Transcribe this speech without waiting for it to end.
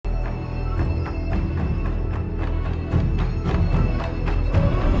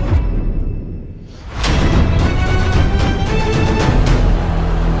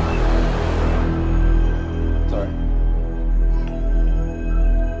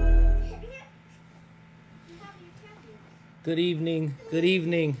Good evening. Good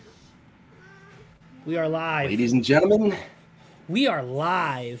evening. We are live. Ladies and gentlemen, We are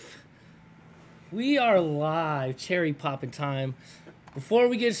live. We are live. Cherry popping time. Before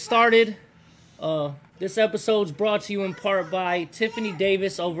we get started, this episode's brought to you in part by Tiffany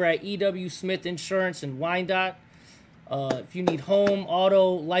Davis over at EW Smith Insurance in Wyandotte. If you need home, auto,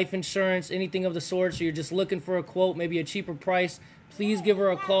 life insurance, anything of the sort, so you're just looking for a quote, maybe a cheaper price, please give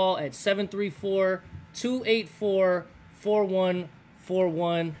her a call at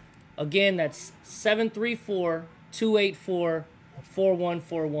 734-284-4141. Again, that's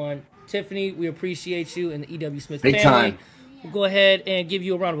 734-284-4141. Tiffany, we appreciate you and the EW Smith big family. time. We'll go ahead and give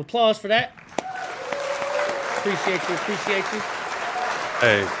you a round of applause for that. Appreciate you.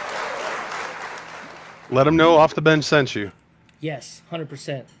 Hey, let them know Off the Bench sent you. Yes,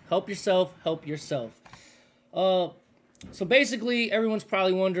 100%. Help yourself, help yourself. So basically, everyone's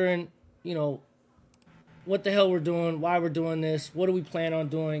probably wondering, what the hell we're doing, why we're doing this, what do we plan on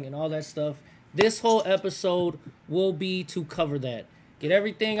doing, and all that stuff. This whole episode will be to cover that. Get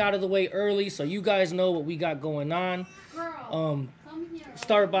everything out of the way early so you guys know what we got going on.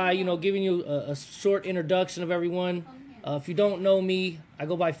 Start by, giving you a short introduction of everyone. If you don't know me, I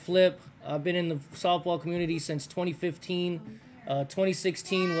go by Flip. I've been in the softball community since 2015.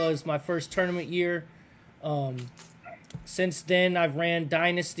 2016 was my first tournament year. Since then, I've ran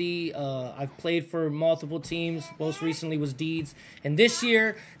Dynasty. I've played for multiple teams. Most recently was Deeds. And this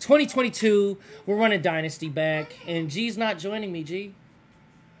year, 2022, we're running Dynasty back. And G's not joining me, G.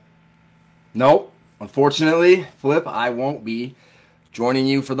 Nope. Unfortunately, Flip, I won't be joining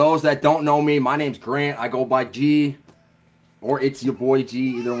you. For those that don't know me, my name's Grant. I go by G, or it's your boy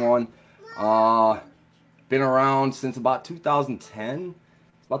G, either one. Been around since about 2010.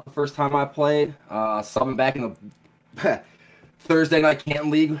 It's about the first time I played. Subbing back in the Thursday Night Canton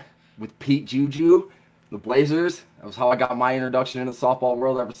League with Pete Juju, the Blazers. That was how I got my introduction into the softball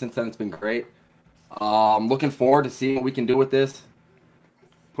world. Ever since then, it's been great. I'm looking forward to seeing what we can do with this.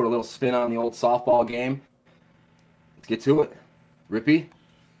 Put a little spin on the old softball game. Let's get to it. Rippy?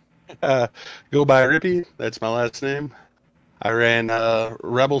 Go by Rippy. That's my last name. I ran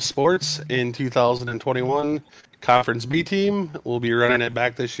Rebel Sports in 2021. Conference B team. We'll be running it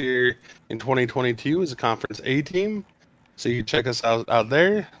back this year in 2022 as a Conference A team. So you can check us out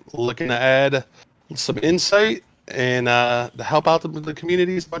there. Looking to add some insight and to help out the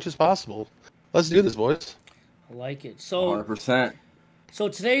community as much as possible. Let's do this, boys. I like it. So 100%. So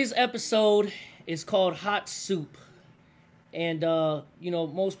today's episode is called Hot Soup. And,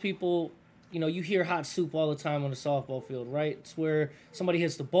 most people, you hear hot soup all the time on the softball field, right? It's where somebody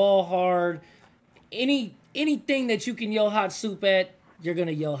hits the ball hard. Anything that you can yell hot soup at, you're going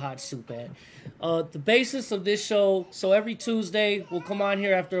to yell hot soup at. The basis of this show, so every Tuesday, we'll come on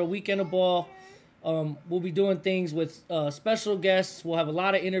here after a weekend of ball. We'll be doing things with special guests. We'll have a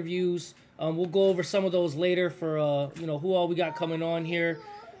lot of interviews. We'll go over some of those later for, who all we got coming on here.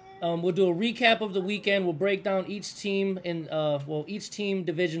 We'll do a recap of the weekend. We'll break down each team each team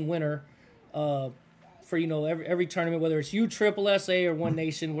division winner for, every tournament, whether it's USSSA or One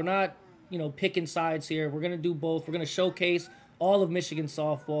Nation. We're not, picking sides here. We're going to do both. We're going to showcase all of Michigan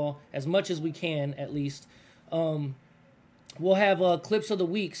softball as much as we can, at least. We'll have clips of the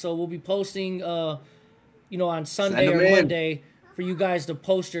week, so we'll be posting, on Sunday or Monday for you guys to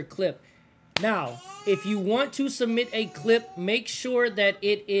post your clip. Now, if you want to submit a clip, make sure that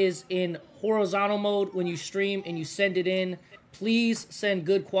it is in horizontal mode when you stream and you send it in. Please send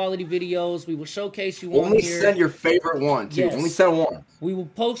good quality videos. We will showcase you on here. Only send your favorite one, too. Yes. Only send one. We will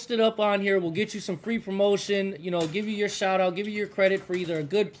post it up on here. We'll get you some free promotion, give you your shout out, give you your credit for either a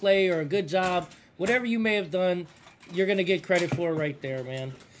good play or a good job. Whatever you may have done, you're going to get credit for right there,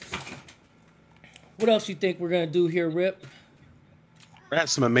 man. What else you think we're going to do here, Rip? We had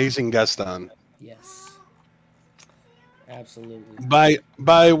some amazing guests on. Yes. Absolutely.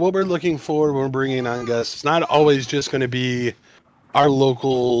 By what we're looking for when we're bringing on guests, it's not always just going to be our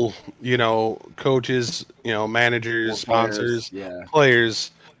local, coaches, managers, sponsors,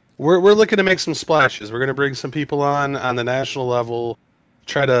 players. We're looking to make some splashes. We're going to bring some people on the national level,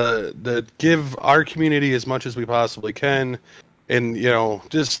 try to give our community as much as we possibly can, and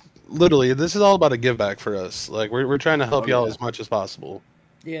just literally, this is all about a give back for us. Like we're trying to help y'all as much as possible.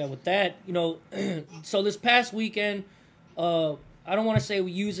 Yeah, with that, so this past weekend, I don't want to say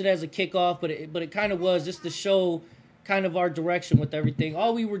we use it as a kickoff, but it kind of was just to show kind of our direction with everything.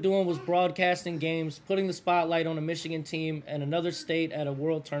 All we were doing was broadcasting games, putting the spotlight on a Michigan team and another state at a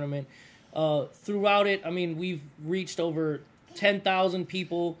world tournament. Throughout it, we've reached over 10,000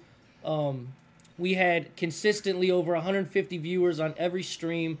 people. We had consistently over 150 viewers on every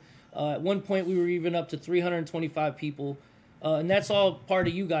stream. At one point, we were even up to 325 people. And that's all part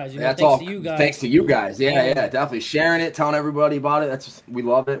of you guys. Thanks to you guys. Yeah, definitely sharing it, telling everybody about it. We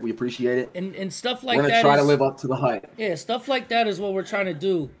love it. We appreciate it. And stuff like that. We're gonna try to live up to the hype. Yeah, stuff like that is what we're trying to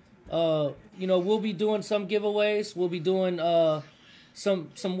do. We'll be doing some giveaways. We'll be doing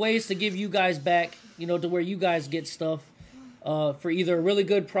some ways to give you guys back. To where you guys get stuff for either a really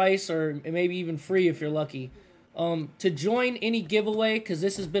good price or maybe even free if you're lucky. To join any giveaway, because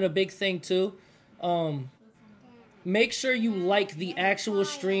this has been a big thing too. Make sure you like the actual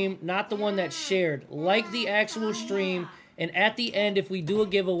stream, not the one that's shared. Like the actual stream, and at the end, if we do a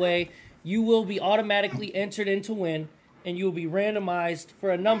giveaway, you will be automatically entered in to win, and you will be randomized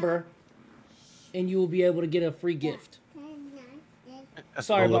for a number, and you will be able to get a free gift.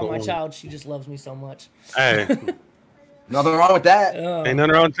 Sorry about my child. She just loves me so much. Hey. Nothing wrong with that. Ain't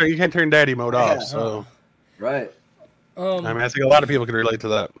nothing wrong with that. You can't turn daddy mode off, so. Right. I think a lot of people can relate to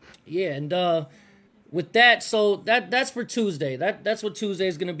that. Yeah, and with that, so that's for Tuesday. That's what Tuesday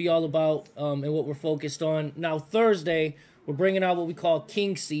is going to be all about, and what we're focused on. Now Thursday, we're bringing out what we call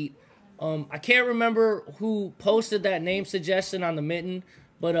King Seat. I can't remember who posted that name suggestion on the mitten,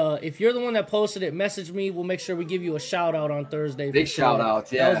 but if you're the one that posted it, message me. We'll make sure we give you a shout out on Thursday. Big shout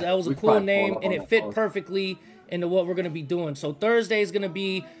out, yeah. That was a cool name, and it fit perfectly into what we're going to be doing. So Thursday is going to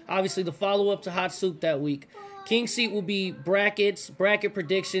be obviously the follow up to Hot Soup that week. King Seat will be bracket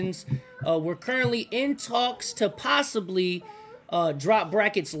predictions. We're currently in talks to possibly drop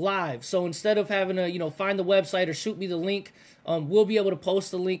brackets live. So instead of having to, find the website or shoot me the link, we'll be able to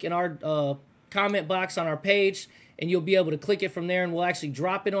post the link in our comment box on our page, and you'll be able to click it from there, and we'll actually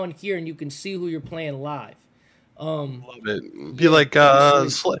drop it on here, and you can see who you're playing live. Love it. Be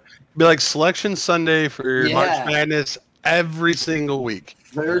like Selection Sunday for March Madness every single week.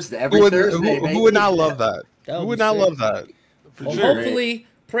 Thursday. Who would not love that? Who would not love that? Well, hopefully,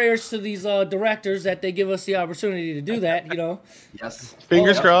 prayers to these directors that they give us the opportunity to do that. Yes.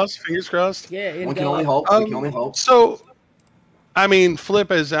 Fingers crossed. Fingers crossed. Yeah. And, we can only hope. We can only hope. So, Flip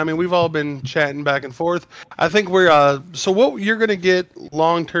we've all been chatting back and forth. I think so what you're going to get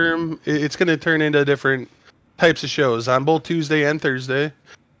long term, it's going to turn into different types of shows on both Tuesday and Thursday.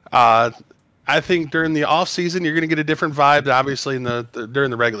 I think during the off season, you're going to get a different vibe than obviously during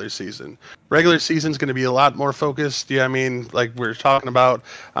the regular season. Regular season is going to be a lot more focused. Like we're talking about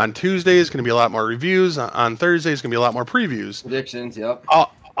on Tuesday, it's going to be a lot more reviews. On Thursday, it's going to be a lot more previews. Predictions, yep.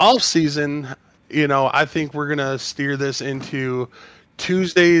 Off season, I think we're going to steer this into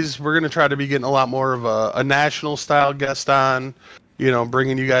Tuesdays. We're going to try to be getting a lot more of a national style guest on.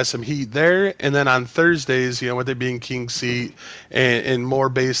 Bringing you guys some heat there. And then on Thursdays, with it being King Seat and more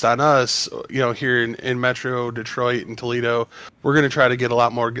based on us, here in Metro, Detroit, and Toledo, we're going to try to get a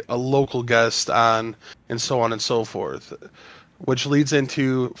lot more a local guest on and so on and so forth. Which leads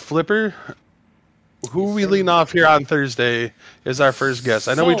into Flipper. Who we lean off here on Thursday is our first guest.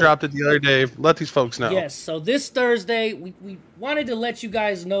 I know we dropped it the other day. Let these folks know. Yes, so this Thursday, we wanted to let you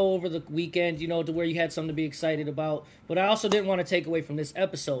guys know over the weekend, to where you had something to be excited about. But I also didn't want to take away from this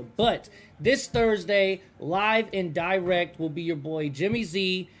episode. But this Thursday, live and direct, will be your boy Jimmy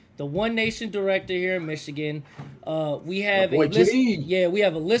Z, the One Nation director here in Michigan. We have we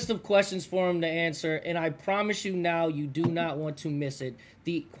have a list of questions for him to answer, and I promise you now, you do not want to miss it.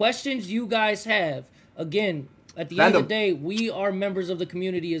 The questions you guys have, again, at the end of the day, we are members of the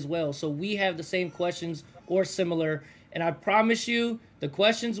community as well, so we have the same questions or similar, and I promise you, the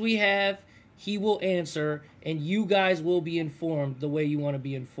questions we have, he will answer, and you guys will be informed the way you want to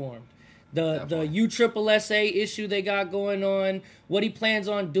be informed. The USSSA issue they got going on, what he plans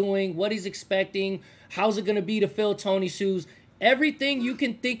on doing, what he's expecting, how's it going to be to fill Tony's shoes. Everything you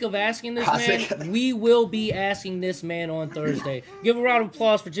can think of asking this man, we will be asking this man on Thursday. Give a round of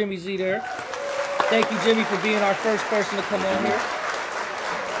applause for Jimmy Z there. Thank you, Jimmy, for being our first person to come on here.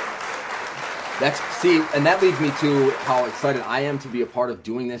 And that leads me to how excited I am to be a part of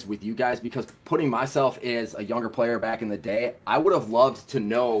doing this with you guys, because putting myself as a younger player back in the day, I would have loved to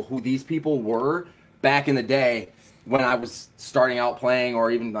know who these people were back in the day when I was starting out playing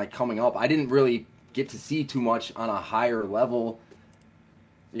or even like coming up. I didn't really get to see too much on a higher level,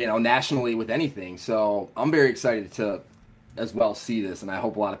 nationally with anything. So I'm very excited to as well see this, and I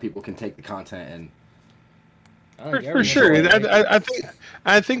hope a lot of people can take the content and for sure.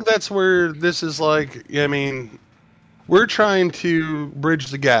 I think that's where this is like, we're trying to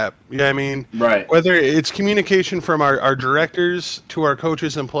bridge the gap. Right. Whether it's communication from our directors to our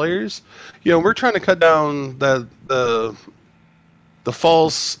coaches and players, we're trying to cut down the the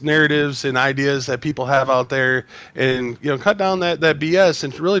false narratives and ideas that people have out there, and cut down that BS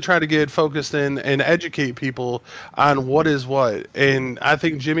and really try to get focused in and educate people on what is what. And I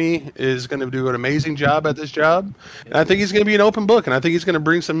think Jimmy is going to do an amazing job at this job, and I think he's going to be an open book, and I think he's going to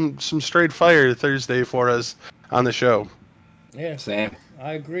bring some straight fire Thursday for us on the show. Yeah, Sam,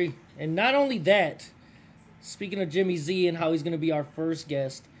 I agree. And not only that, speaking of Jimmy Z and how he's going to be our first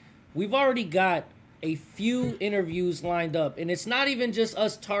guest, we've already got a few interviews lined up, and it's not even just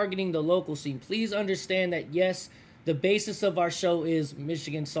us targeting the local scene. Please understand that, yes, the basis of our show is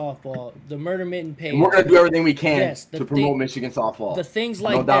Michigan softball, the Murder Mitten page. And we're going to do everything we can to promote Michigan softball. The things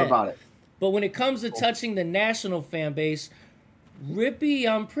like that. No doubt about it. But when it comes to touching the national fan base, Rippy,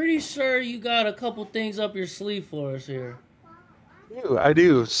 I'm pretty sure you got a couple things up your sleeve for us here. I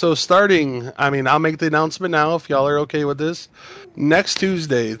do. So starting, I'll make the announcement now if y'all are okay with this. Next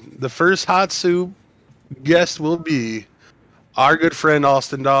Tuesday, the first Hot Soup guest will be our good friend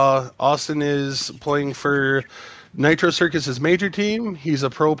Austin Daw. Austin is playing for Nitro Circus's major team. He's a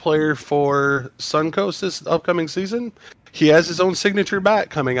pro player for Suncoast this upcoming season. He has his own signature bat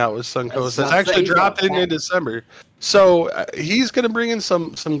coming out with Suncoast. That's actually dropped in December. So he's going to bring in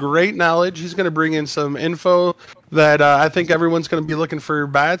some great knowledge. He's going to bring in some info that I think everyone's going to be looking for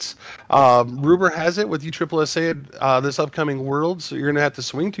bats. Rumor has it with USSSA this upcoming World, so you're going to have to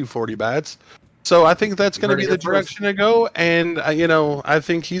swing 240 bats. So I think that's going to be the direction to go, and I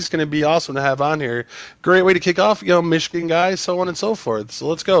think he's going to be awesome to have on here. Great way to kick off, Michigan guy, so on and so forth. So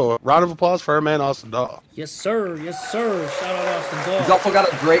let's go. Round of applause for our man Austin Daw. Yes, sir. Yes, sir. Shout out Austin Daw. He's also got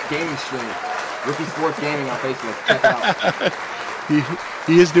a great gaming stream, Rippy Sports Gaming on Facebook. Check it out.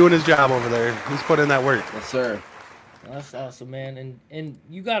 he is doing his job over there. He's putting in that work. Yes, sir. That's awesome, man. And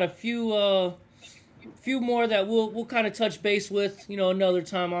you got a few more that we'll kind of touch base with, another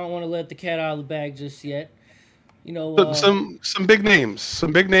time. I don't want to let the cat out of the bag just yet. Some big names,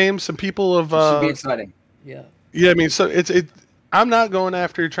 some people of should be exciting. Yeah. Yeah, so I'm not going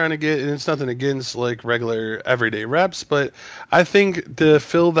after trying to get, and it's nothing against like regular everyday reps, but I think to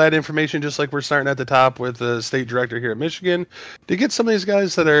fill that information, just like we're starting at the top with the state director here at Michigan, to get some of these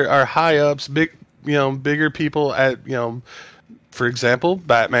guys that are high ups, bigger people at, for example,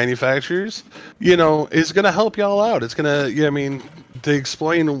 bat manufacturers, is going to help y'all out. It's going to, to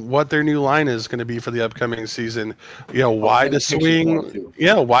explain what their new line is going to be for the upcoming season, why to swing,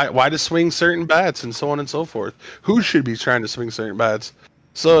 why to swing certain bats and so on and so forth. Who should be trying to swing certain bats?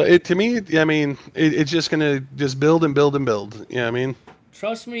 So to me, it's just going to just build and build and build. You know what I mean?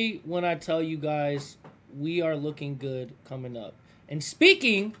 Trust me when I tell you guys, we are looking good coming up. And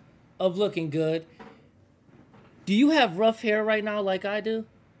speaking of looking good, do you have rough hair right now like I do?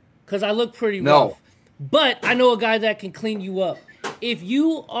 Because I look pretty rough. But I know a guy that can clean you up. If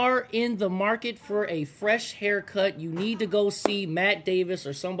you are in the market for a fresh haircut, you need to go see Matt Davis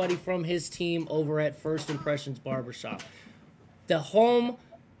or somebody from his team over at First Impressions Barbershop, the home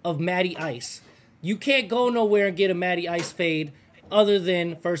of Matty Ice. You can't go nowhere and get a Matty Ice fade other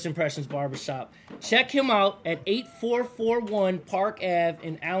than First Impressions Barbershop. Check him out at 8441 Park Ave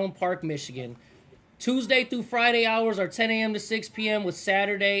in Allen Park, Michigan. Tuesday through Friday hours are 10 a.m. to 6 p.m. with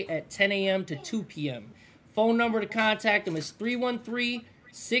Saturday at 10 a.m. to 2 p.m. Phone number to contact him is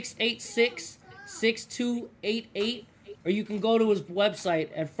 313-686-6288, or you can go to his website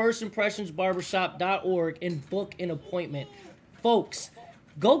at firstimpressionsbarbershop.org and book an appointment. Folks,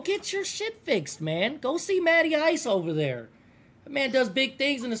 go get your shit fixed, man. Go see Matty Ice over there. That man does big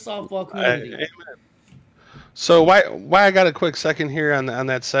things in the softball community. Amen. So why I got a quick second here on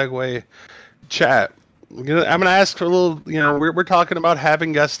that segue, chat. I'm going to ask for a little, we're talking about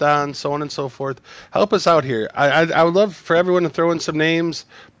having guests on, so on and so forth. Help us out here. I would love for everyone to throw in some names,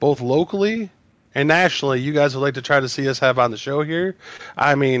 both locally and nationally, you guys would like to try to see us have on the show here.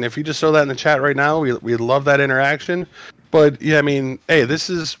 If you just throw that in the chat right now, we'd love that interaction. But, hey, this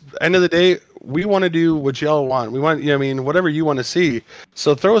is, end of the day, we want to do what y'all want. We want, whatever you want to see.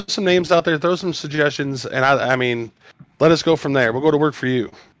 So throw some names out there, throw some suggestions, and let us go from there. We'll go to work for you.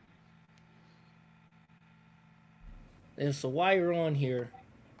 And so while you're on here,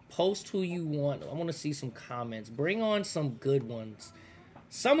 post who you want. I want to see some comments. Bring on some good ones.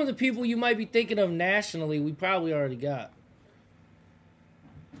 Some of the people you might be thinking of nationally, we probably already got.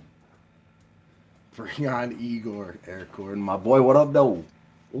 Bring on Igor, Eric Gordon. My boy, what up, though?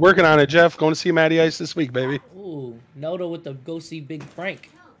 Working on it, Jeff. Going to see Matty Ice this week, baby. Ooh, Noto with the go see Big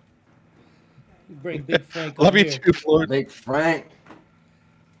Frank. Bring Big Frank Love you too, Floyd. Big Frank.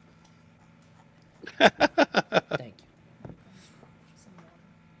 Thank you.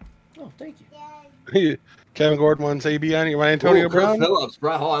 Oh, thank you. Kevin Gordon wants AB on. You want Antonio Brown? Phillips,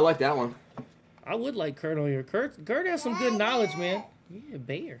 bro. Oh, I like that one. I would like Kurt on here. Kurt has some good knowledge, man. You're a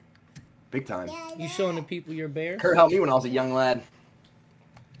bear. Big time. You showing the people you're a bear? Kurt helped me when I was a young lad.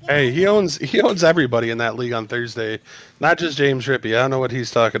 Hey, he owns everybody in that league on Thursday, not just James Rippey. I don't know what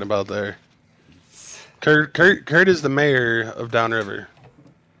he's talking about there. Kurt is the mayor of Downriver.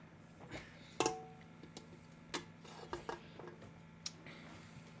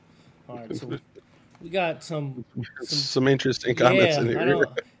 All right, so we got some interesting comments in here.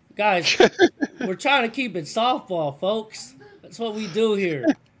 Guys, we're trying to keep it softball, folks. That's what we do here.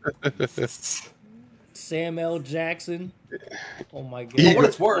 Sam L. Jackson. Oh my God. For what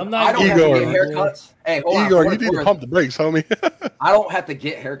it's worth, I don't have to get haircuts. Hey, hold Igor, on. You need to pump the brakes, homie. I don't have to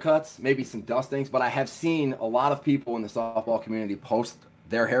get haircuts, maybe some dustings, but I have seen a lot of people in the softball community post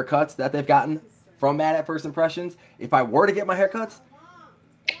their haircuts that they've gotten from Mad at First Impressions. If I were to get my haircuts,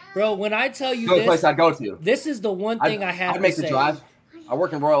 bro, when I tell you this, place I'd go to. This is the one thing I have to say. I'd make the drive. I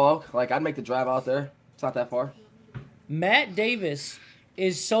work in Royal Oak. Like, I'd make the drive out there. It's not that far. Matt Davis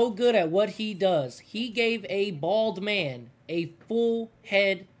is so good at what he does. He gave a bald man a full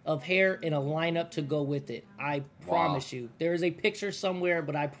head of hair and a lineup to go with it. I promise you. There is a picture somewhere,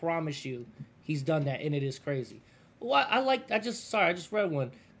 but I promise you he's done that, and it is crazy. Well, I just read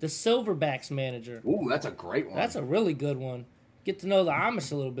one. The Silverbacks manager. Ooh, that's a great one. That's a really good one. Get to know the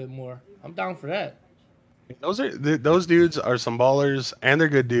Amish a little bit more. I'm down for that. Those dudes are some ballers, and they're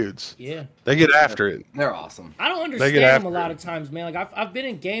good dudes. Yeah, they get after it. They're awesome. I don't understand them a lot of times, man. Like I've been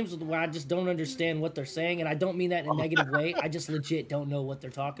in games where I just don't understand what they're saying, and I don't mean that in a negative way. I just legit don't know what they're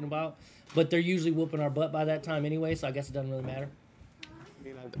talking about. But they're usually whooping our butt by that time anyway, so I guess it doesn't really matter.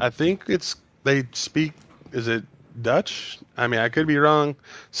 I think they speak. Is it Dutch? I mean, I could be wrong.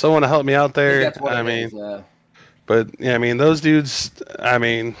 Someone to help me out there. But yeah, I mean, those dudes. I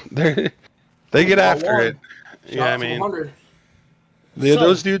mean, they get after it. Yeah, I mean,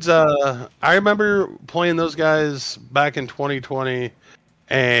 those dudes. I remember playing those guys back in 2020,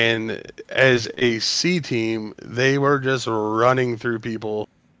 and as a C team, they were just running through people.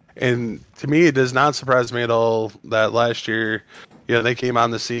 And to me, it does not surprise me at all that last year, they came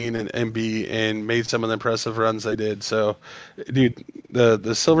on the scene and made some of the impressive runs they did. So, dude, the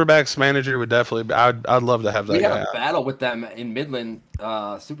Silverbacks manager would definitely. I'd love to have that. We guy had a battle with them in Midland,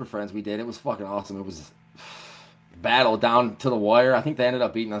 Super Friends. We did. It was fucking awesome. It was battle down to the wire. I think they ended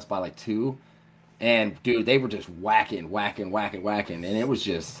up beating us by like 2. And dude, they were just whacking, and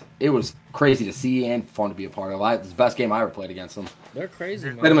it was crazy to see and fun to be a part of. It was the best game I ever played against them. They're crazy,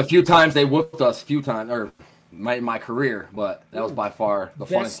 man. Played them a few times. They whooped us a few times, or my career, but that was by far the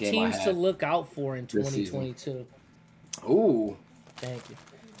funnest game I had. Best teams to look out for in 2022. Ooh, thank you.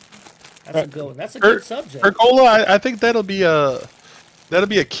 That's a good one. That's a good subject. Pergola, I think that'll be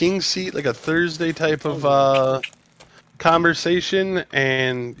a king seat, like a Thursday type of conversation,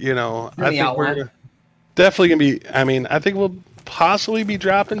 and I think we're definitely gonna be. I mean, I think we'll possibly be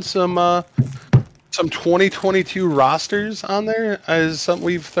dropping some 2022 rosters on there as something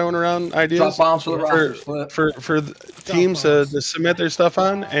we've thrown around ideas. Drop bombs for the rosters for teams to submit their stuff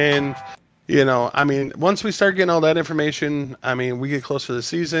on, and I mean, once we start getting all that information, I mean, we get closer to the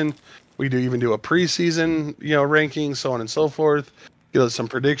season. We even do a preseason, ranking, so on and so forth. Get some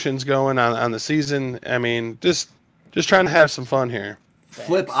predictions going on the season. I mean, just trying to have some fun here.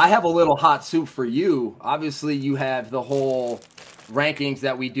 Flip, I have a little hot soup for you. Obviously, you have the whole rankings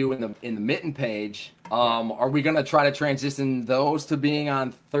that we do in the Mitten page. Are we going to try to transition those to being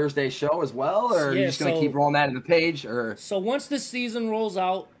on Thursday's show as well? Or are you just going to keep rolling that in the page? Or so once the season rolls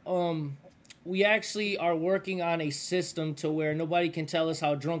out, we actually are working on a system to where nobody can tell us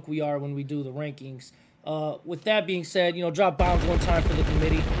how drunk we are when we do the rankings. With that being said, drop bombs one time for the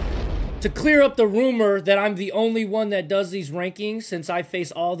committee. To clear up the rumor that I'm the only one that does these rankings, since I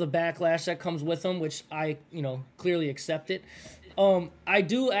face all the backlash that comes with them, which I, clearly accept it. I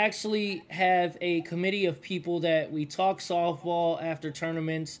do actually have a committee of people that we talk softball after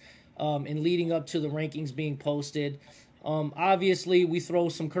tournaments, and leading up to the rankings being posted. Obviously, we throw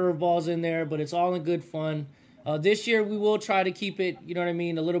some curveballs in there, but it's all in good fun. This year, we will try to keep it,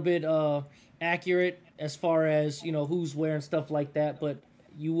 a little bit accurate as far as, who's where and stuff like that, but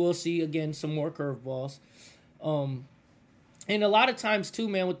you will see, again, some more curveballs. And a lot of times, too,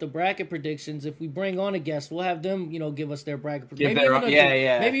 man, with the bracket predictions, if we bring on a guest, we'll have them, give us their bracket predictions.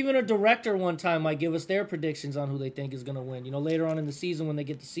 Maybe even a director one time might give us their predictions on who they think is going to win, later on in the season when they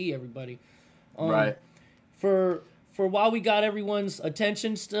get to see everybody. Right. For while we got everyone's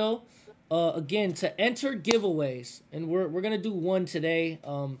attention still, again, to enter giveaways, and we're going to do one today.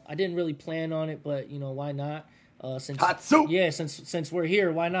 I didn't really plan on it, but, why not? Hot soup. Yeah, since we're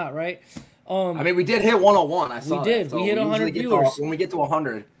here, why not, right? I mean, we did hit 101. I saw. We did. So we hit 100 viewers. When we get to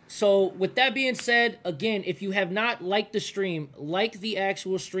 100, So with that being said, again, if you have not liked the stream, like the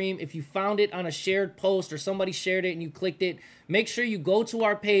actual stream. If you found it on a shared post or somebody shared it and you clicked it, make sure you go to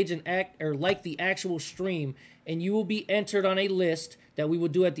our page and like the actual stream, and you will be entered on a list that we will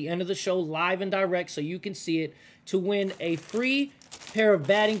do at the end of the show, live and direct, so you can see it, to win a free pair of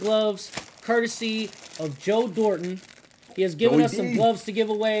batting gloves, courtesy of Joe Dorton. He has given us some gloves to give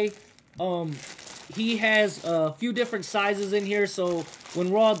away. He has a few different sizes in here, so when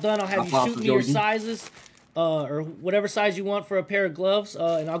we're all done, I'll have you shoot me your sizes, or whatever size you want for a pair of gloves,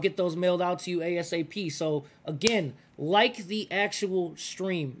 and I'll get those mailed out to you ASAP. So, again, like the actual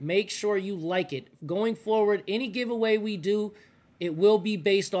stream. Make sure you like it. Going forward, any giveaway we do, it will be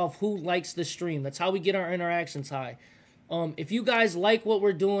based off who likes the stream. That's how we get our interactions high. If you guys like what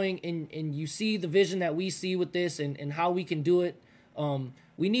we're doing and you see the vision that we see with this and how we can do it,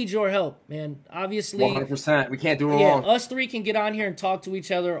 we need your help, man. Obviously, 100%. We can't do it wrong. Us three can get on here and talk to each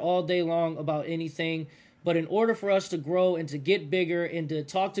other all day long about anything. But in order for us to grow and to get bigger and to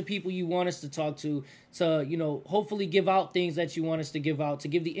talk to people you want us to talk to, you know, hopefully give out things that you want us to give out, to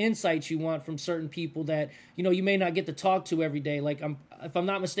give the insights you want from certain people that, you know, you may not get to talk to every day. Like, if I'm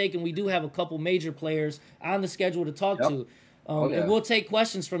not mistaken, we do have a couple major players on the schedule to talk to. And we'll take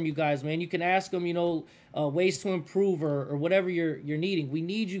questions from you guys, man. You can ask them, you know, ways to improve or whatever you're needing. We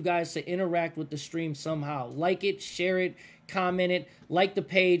need you guys to interact with the stream somehow. Like it, share it, comment it, like the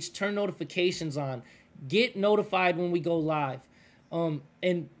page, turn notifications on. Get notified when we go live.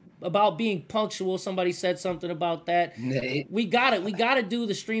 And about being punctual, somebody said something about that. Nate. We got it. We got to do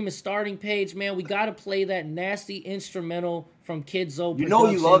the stream is starting page, man. We got to play that nasty instrumental from Kidzo Productions. You know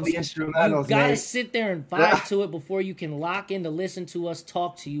you love the instrumentals, You got to sit there and vibe to it before you can lock in to listen to us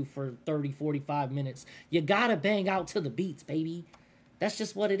talk to you for 30, 45 minutes. You got to bang out to the beats, baby. That's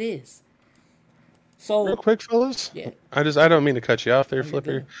just what it is. So real quick, fellas. Yeah. I don't mean to cut you off there,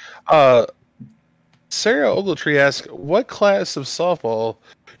 Flipper. Sarah Ogletree asked, what class of softball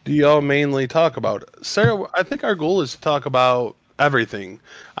do y'all mainly talk about? Sarah, I think our goal is to talk about everything.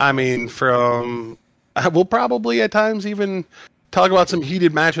 I mean, we'll probably at times even talk about some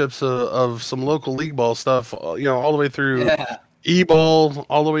heated matchups of some local league ball stuff, you know, all the way through e-ball,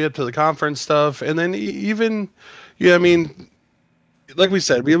 all the way up to the conference stuff. And then even, I mean, like we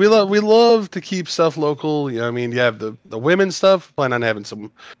said, we love to keep stuff local. You know, I mean, you have the women's stuff. Plan on having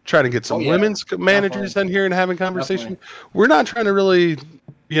trying to get some women's managers in here and having conversation. We're not trying to really,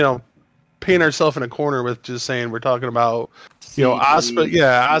 you know, paint ourselves in a corner with just saying we're talking about, you know, a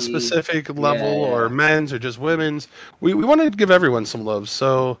specific level or men's or just women's. We want to give everyone some love.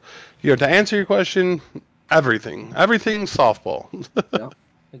 So, you know, to answer your question, everything softball.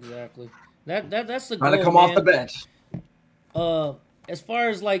 Exactly. That's the goal. Trying to come off the bench. As far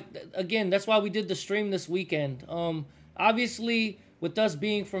as, like, again, that's why we did the stream this weekend. Obviously, with us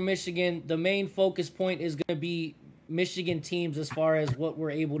being from Michigan, the main focus point is going to be Michigan teams as far as what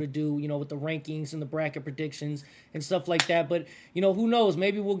we're able to do, you know, with the rankings and the bracket predictions and stuff like that. But, you know, who knows?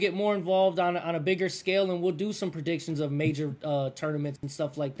 Maybe we'll get more involved on a bigger scale and we'll do some predictions of major tournaments and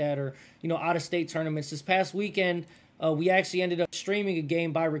stuff like that, or, you know, out-of-state tournaments. This past weekend, we actually ended up streaming a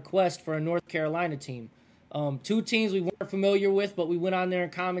game by request for a North Carolina team. Two teams we weren't familiar with, but we went on there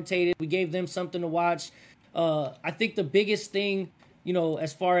and commentated. We gave them something to watch. I think the biggest thing, you know,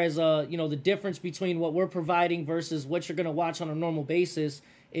 as far as, you know, the difference between what we're providing versus what you're going to watch on a normal basis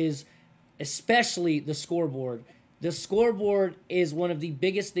is especially the scoreboard. The scoreboard is one of the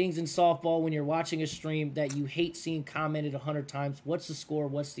biggest things in softball when you're watching a stream that you hate seeing commented 100 times. What's the score?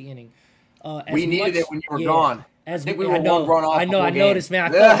 What's the inning? We needed it when you were gone. I think we were one run off. I know. I noticed,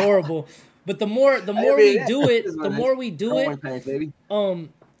 man. I felt horrible. But the more we do it,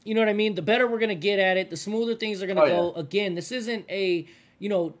 you know what I mean? The better we're going to get at it, the smoother things are going to go. Again, this isn't a, you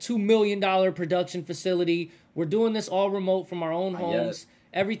know, $2 million production facility. We're doing this all remote from our own homes.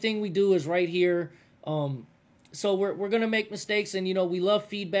 Everything we do is right here. So we're going to make mistakes, and, you know, we love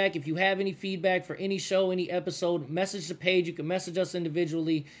feedback. If you have any feedback for any show, any episode, message the page. You can message us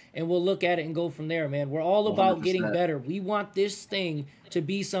individually, and we'll look at it and go from there, man. We're all about 100%. Getting better. We want this thing to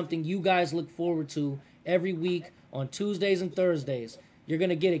be something you guys look forward to every week on Tuesdays and Thursdays. You're going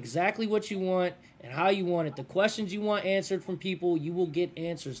to get exactly what you want and how you want it. The questions you want answered from people, you will get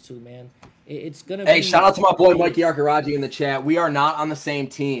answers to, man. It's going to be... Hey, shout out to my boy Mikey Arkaraji in the chat. We are not on the same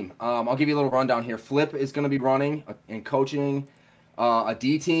team. I'll give you a little rundown here. Flip is going to be running and coaching a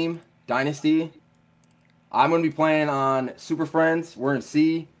D team, Dynasty. I'm going to be playing on Super Friends. We're in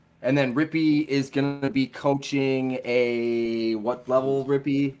C. And then Rippy is going to be coaching a... What level,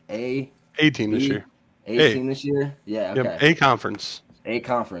 Rippy? A? 18 this year. 18 this year? Yeah, okay. Yep, A conference. A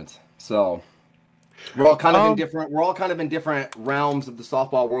conference. So... We're all kind of in different. We're all kind of in different realms of the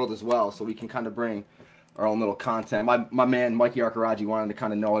softball world as well, so we can kind of bring our own little content. My man Mikey Arkaraji wanted to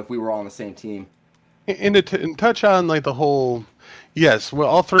kind of know if we were all on the same team. And touch on like the whole, yes, well,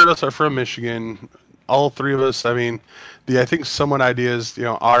 all three of us are from Michigan. All three of us, I mean, I think somewhat ideas,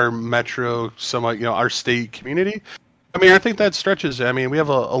 our metro, somewhat, our state community. I mean, I think that stretches. I mean, we have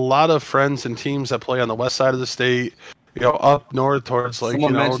a lot of friends and teams that play on the west side of the state, up north towards like, the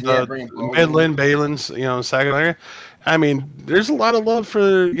Midland, Baylands, Saginaw area. I mean, there's a lot of love for,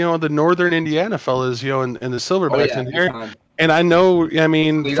 the northern Indiana fellas, and the Silverbacks in here. And I know, I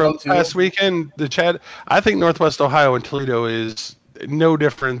mean, Toledo from last weekend, I think Northwest Ohio and Toledo is no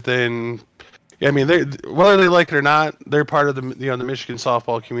different than, I mean, whether they like it or not, they're part of the the Michigan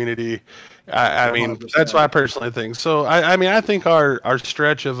softball community. I mean, 100%. That's what I personally think. So I mean, I think our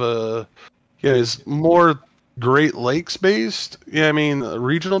stretch of is more Great Lakes based. Yeah, I mean,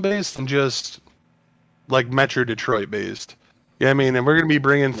 regional based than just like Metro Detroit based. Yeah, I mean, and we're going to be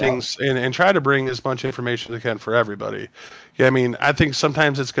bringing things in and try to bring as much information as we can for everybody. Yeah, I mean, I think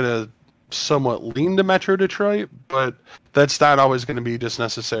sometimes it's going to somewhat lean to Metro Detroit, but that's not always going to be just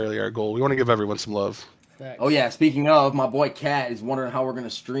necessarily our goal. We want to give everyone some love. Thanks. Oh yeah, speaking of, my boy Cat is wondering how we're going to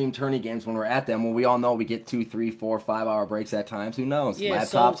stream tourney games when we're at them. Well, we all know we get 2, 3, 4, 5 hour breaks at times. Who knows? Yeah,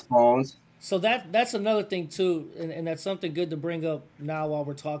 laptops, phones. So that's another thing too, and that's something good to bring up now while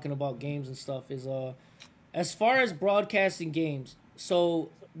we're talking about games and stuff is as far as broadcasting games. So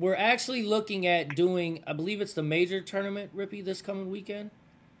we're actually looking at doing, I believe it's the major tournament, Rippy, this coming weekend.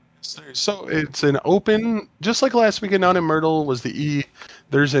 So it's an open, just like last weekend down in Myrtle was the E.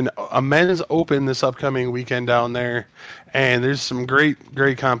 There's a men's open this upcoming weekend down there, and there's some great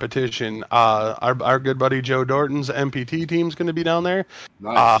competition. Our good buddy Joe Dorton's MPT team's going to be down there.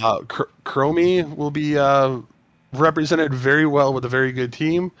 Nice. Chromie will be represented very well with a very good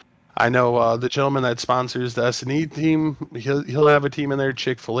team. I know the gentleman that sponsors the S&E team, he'll have a team in there.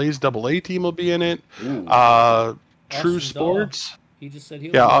 Chick-fil-A's AA team will be in it. True Sports. He just said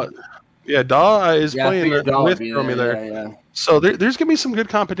Daw is playing with Chromie there. Yeah. So there's going to be some good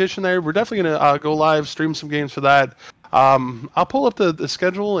competition there. We're definitely going to go live, stream some games for that. I'll pull up the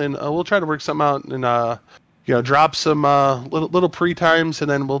schedule, and we'll try to work something out and drop some little pre-times,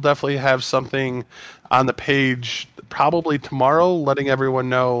 and then we'll definitely have something on the page probably tomorrow, letting everyone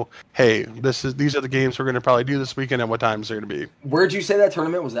know, hey, these are the games we're going to probably do this weekend and what times they're going to be. Where'd you say that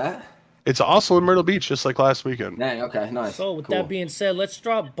tournament was at? It's also in Myrtle Beach, just like last weekend. Dang, okay, nice. So with that being said, let's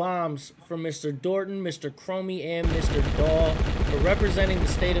drop bombs from Mr. Dorton, Mr. Chromie, and Mr. Daw for representing the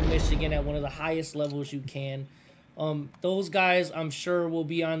state of Michigan at one of the highest levels you can. Those guys, I'm sure, will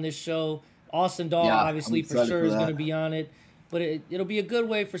be on this show. Austin Daw, obviously, for sure is going to be on it. But it'll be a good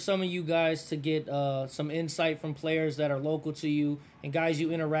way for some of you guys to get some insight from players that are local to you and guys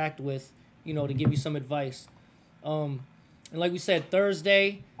you interact with, to give you some advice. And like we said,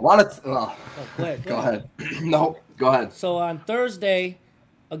 Thursday. Go ahead. No, go ahead. So on Thursday,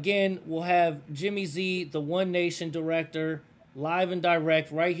 again, we'll have Jimmy Z, the One Nation director, live and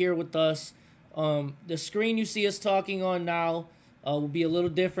direct right here with us. The screen you see us talking on now will be a little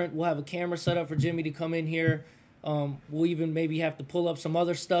different. We'll have a camera set up for Jimmy to come in here. We'll even maybe have to pull up some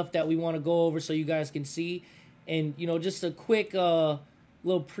other stuff that we want to go over so you guys can see. And, just a quick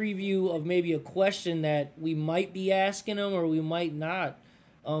little preview of maybe a question that we might be asking him or we might not.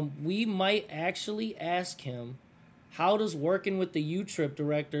 We might actually ask him, how does working with the U-Trip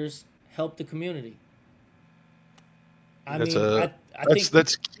directors help the community? That's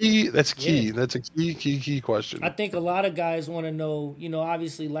key. That's key. Yeah. That's a key question. I think a lot of guys want to know,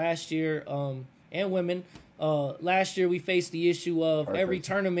 obviously last year, and women, last year we faced the issue of every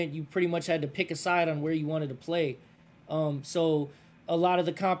tournament you pretty much had to pick a side on where you wanted to play. So a lot of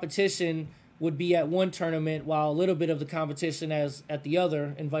the competition would be at one tournament while a little bit of the competition as at the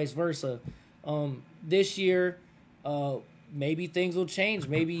other and vice versa. This year, maybe things will change.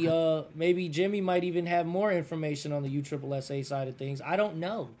 Maybe Jimmy might even have more information on the USSSA side of things. I don't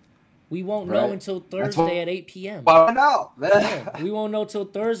know. We won't know until Thursday at 8 p.m. I know. We won't know till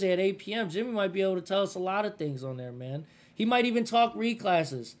Thursday at 8 p.m. Jimmy might be able to tell us a lot of things on there, man. He might even talk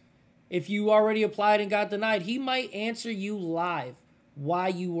reclasses. If you already applied and got denied, he might answer you live why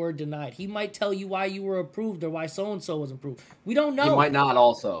you were denied. He might tell you why you were approved or why so-and-so was approved. We don't know. He might not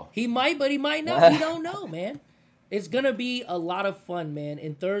also. He might, but he might not. We don't know, man. It's going to be a lot of fun, man.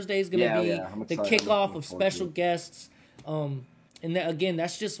 And Thursday's going to be the kickoff of special guests. And again,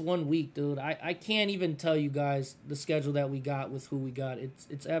 that's just 1 week, dude. I can't even tell you guys the schedule that we got with who we got.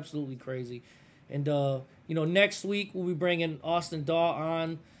 It's absolutely crazy. And, next week we'll be bringing Austin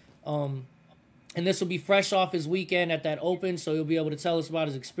Daw on. And this will be fresh off his weekend at that Open, so he'll be able to tell us about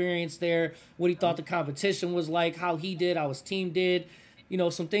his experience there, what he thought the competition was like, how he did, how his team did,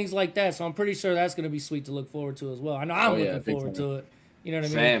 some things like that. So I'm pretty sure that's going to be sweet to look forward to as well. I know I'm looking forward to it. You know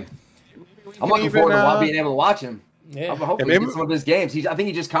what I mean? Same. I'm looking forward to being able to watch him. Yeah. I'm hoping he gets some of his games. I think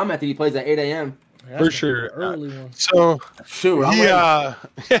he just commented he plays at 8 a.m. For sure. Early one. So, sure. I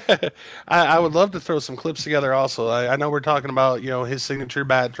would love to throw some clips together also. I know we're talking about, his signature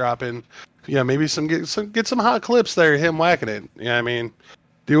bat dropping. Yeah, maybe get some hot clips there, him whacking it. Yeah, I mean,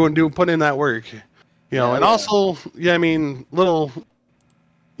 put in that work. Also, little,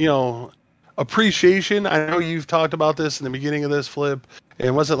 appreciation. I know you've talked about this in the beginning of this, Flip,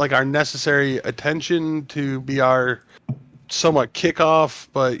 and was it like our necessary attention to be our somewhat kickoff?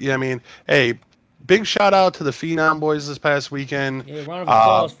 But yeah, I mean, hey, big shout out to the Phenom boys this past weekend. Yeah, round of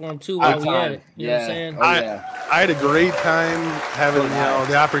applause for them too while we at it. You know what I'm saying? I had a great time having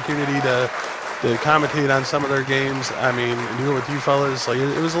the opportunity to commentate on some of their games. I mean, do it with you fellas. Like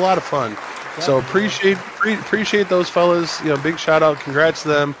it was a lot of fun. So appreciate those fellas. Big shout out, congrats to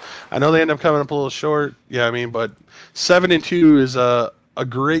them. I know they end up coming up a little short. Yeah, I mean, but 7-2 is a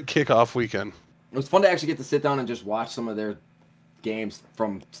great kickoff weekend. It was fun to actually get to sit down and just watch some of their games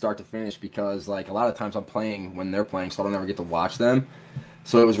from start to finish because like a lot of times I'm playing when they're playing, so I don't ever get to watch them.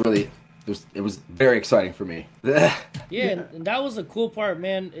 So it was very exciting for me. Yeah, and that was the cool part,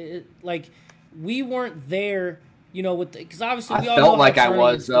 man. We weren't there. Because obviously we all know how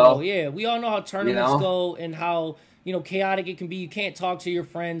tournaments go. Yeah, we all know how tournaments go and how, chaotic it can be. You can't talk to your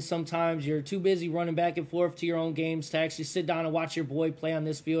friends sometimes. You're too busy running back and forth to your own games to actually sit down and watch your boy play on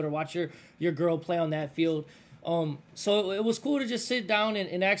this field or watch your girl play on that field. So it was cool to just sit down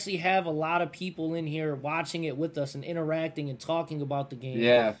and actually have a lot of people in here watching it with us and interacting and talking about the game.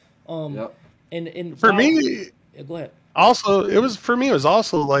 Yeah. And for me, go ahead. Also, it was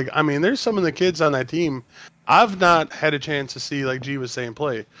also like, I mean, there's some of the kids on that team I've not had a chance to see, like G was saying,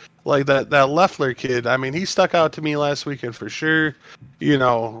 play. Like that Leffler kid, I mean, he stuck out to me last weekend for sure. He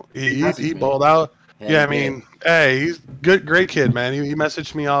balled out. Yeah, I mean, hey, he's great kid, man. He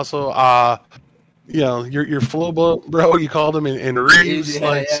messaged me also. Your flow bro, you called him in Reeves.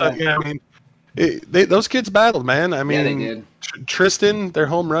 I mean, those kids battled, man. I mean, they did. Tristan, their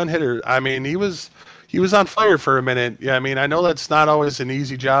home run hitter. I mean, he was on fire for a minute. Yeah, I mean, I know that's not always an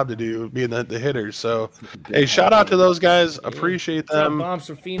easy job to do, being the hitter. So, hey, shout out to those guys. Appreciate them. Bombs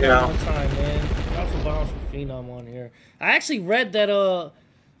for Phenom on time, man. Got some bombs for Phenom on here. I actually read that.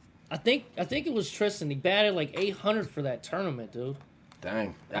 I think it was Tristan. He batted like 800 for that tournament, dude.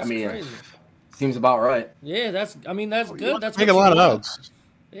 Dang, that's crazy. Seems about right. Yeah, that's good. That's make a lot of outs.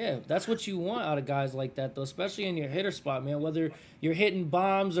 Yeah, that's what you want out of guys like that, though, especially in your hitter spot, man. Whether you're hitting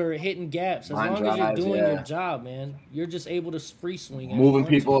bombs or hitting gaps, as long as you're doing your job, man, you're just able to free swing. Moving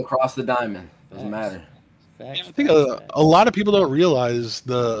people across the diamond. Doesn't matter. I think a lot of people don't realize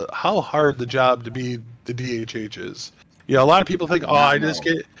how hard the job to be the DHH is. A lot of people think, I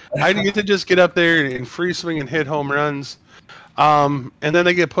get to just get up there and free swing and hit home runs. And then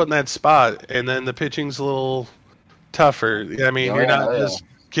they get put in that spot, and then the pitching's a little tougher. I mean, you're not just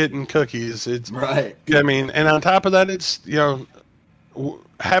getting cookies. It's right. I mean, and on top of that, it's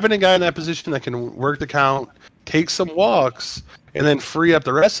having a guy in that position that can work the count, take some walks, and then free up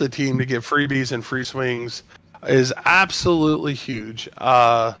the rest of the team to get freebies and free swings is absolutely huge. So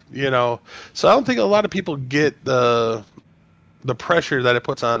I don't think a lot of people get the pressure that it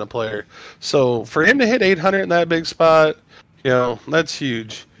puts on a player. So for him to hit 800 in that big spot, that's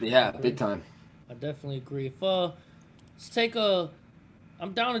huge. Yeah, big time. I definitely agree.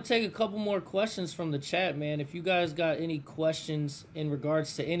 I'm down to take a couple more questions from the chat, man. If you guys got any questions in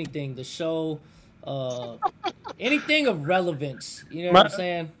regards to anything, the show, anything of relevance, you know what I'm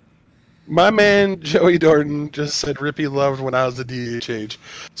saying? My man Joey Dorton just said Rippy loved when I was the DHH.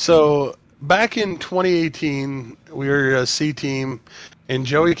 So back in 2018, we were a C team, and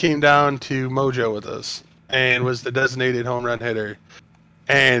Joey came down to Mojo with us and was the designated home run hitter.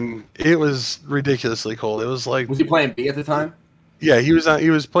 And it was ridiculously cold. It was like, was he playing B at the time? Yeah, he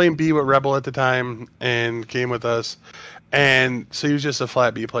was playing B with Rebel at the time and came with us. And so he was just a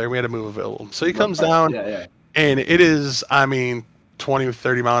flat B player. We had a move available. So he comes down, and it is, 20,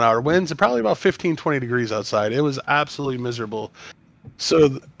 30 mile an hour winds and probably about 15, 20 degrees outside. It was absolutely miserable.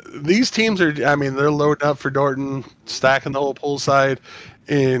 So these teams are, they're loading up for Dorton, stacking the whole pull side.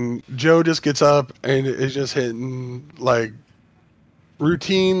 And Joe just gets up and is just hitting like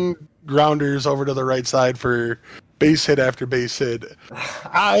routine grounders over to the right side for base hit after base hit.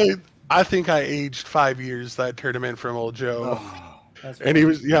 I think I aged 5 years that tournament from old Joe. And he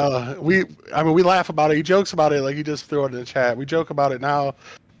was, we laugh about it. He jokes about it like he just threw it in the chat. We joke about it now,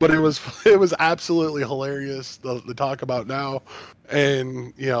 but it was absolutely hilarious to talk about now.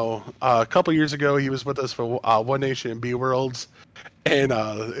 And a couple years ago, he was with us for One Nation and B Worlds, and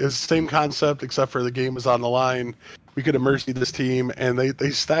it's the same concept except for the game was on the line. We could have mercied this team, and they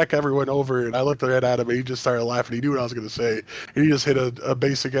stack everyone over. And I looked right at him, and he just started laughing. He knew what I was going to say. And he just hit a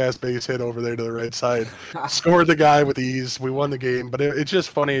basic-ass base hit over there to the right side. Scored the guy with ease. We won the game. But it's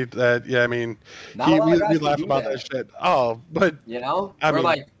just funny that, we laugh about that shit. Oh, but... We're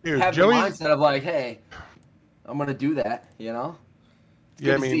like, dude, have the mindset of like, hey, I'm going to do that, It's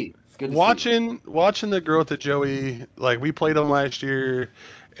good to see. It's good to watching the growth of Joey, like, we played him last year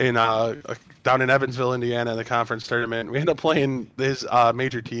in down in Evansville, Indiana, in the conference tournament. We ended up playing his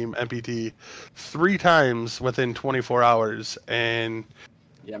major team, MPT, 3 times within 24 hours. And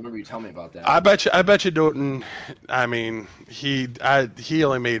yeah, I remember you telling me about that. I bet you Doughton, he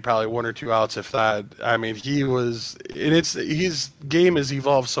only made probably 1 or 2 outs, if that. His game has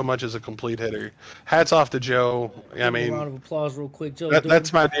evolved so much as a complete hitter. Hats off to Joe. A round of applause real quick, Joe.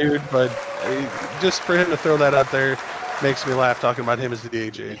 That's my dude, but just for him to throw that out there makes me laugh talking about him as the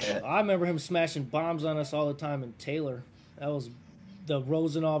DHH. Yeah. I remember him smashing bombs on us all the time in Taylor. That was the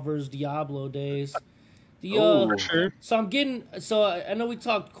Rosenau versus Diablo days. For sure. So I know we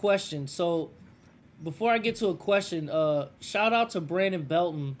talked questions. So before I get to a question, shout out to Brandon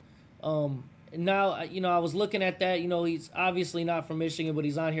Belton. Now, I was looking at that. He's obviously not from Michigan, but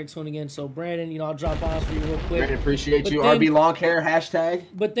he's on here tuning in. So, Brandon, I'll drop bombs for you real quick. Brandon, appreciate you. RB Long Hair hashtag.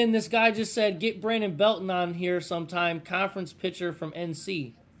 But then this guy just said, get Brandon Belton on here sometime. Conference pitcher from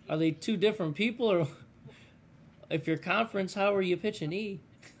NC. Are they 2 different people? Or if you're conference, how are you pitching E?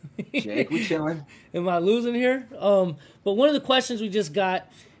 Jake, we chilling. Am I losing here? But one of the questions we just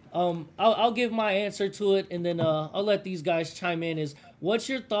got, I'll give my answer to it, and then I'll let these guys chime in, is what's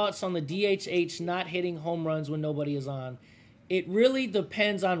your thoughts on the DHH not hitting home runs when nobody is on? It really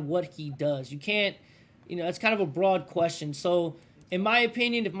depends on what he does. You can't, it's kind of a broad question. So, in my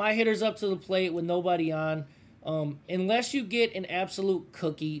opinion, if my hitter's up to the plate with nobody on, unless you get an absolute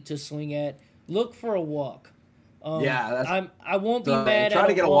cookie to swing at, look for a walk. I won't be mad at try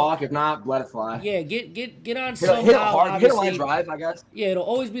to get a walk. If not, let it fly. Yeah, get on somehow. Hit a line drive, I guess. Yeah, it'll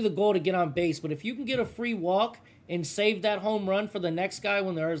always be the goal to get on base. But if you can get a free walk and save that home run for the next guy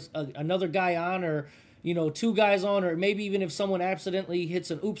when there's another guy on, or 2 guys on, or maybe even if someone accidentally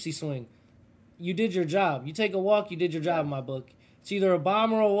hits an oopsie swing, you did your job. You take a walk, you did your job in my book. It's either a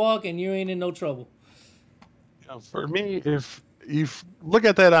bomb or a walk, and you ain't in no trouble. For me, if you look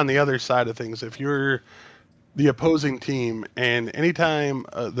at that on the other side of things, if you're the opposing team, and anytime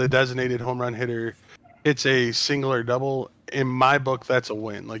the designated home run hitter hits a single or double, in my book, that's a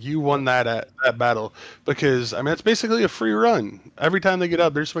win. Like, you won that battle, because it's basically a free run. Every time they get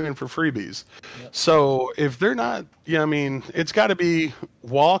up, they're swinging for freebies. Yep. So if they're not, it's got to be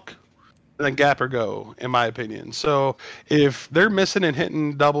walk and then gap or go, in my opinion. So if they're missing and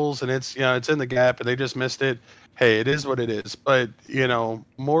hitting doubles, and it's it's in the gap and they just missed it, hey, it is what it is. But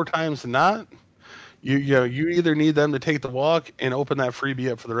more times than not, you either need them to take the walk and open that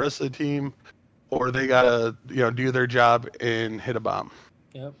freebie up for the rest of the team, or they gotta do their job and hit a bomb.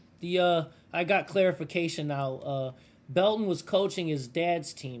 Yep. I got clarification now. Belton was coaching his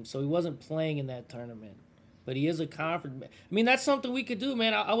dad's team, so he wasn't playing in that tournament. But he is a conference. That's something we could do,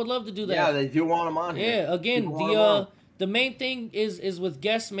 man. I would love to do that. Yeah, they do want him on here. Yeah, again, the main thing is with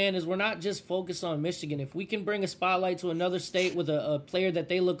guests, man, is we're not just focused on Michigan. If we can bring a spotlight to another state with a player that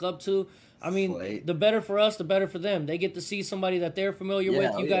they look up to, the better for us, the better for them. They get to see somebody that they're familiar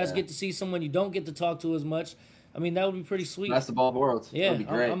with. You guys get to see someone you don't get to talk to as much. That would be pretty sweet. That's the ball of the world. Yeah, that'd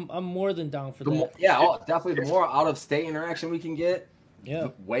be great. I'm more than down for that. Definitely. The more out-of-state interaction we can get,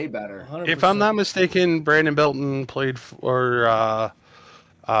 way better. 100%. If I'm not mistaken, Brandon Belton played for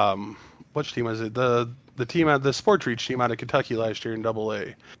which team was it? The team at the Sports Reach team out of Kentucky last year in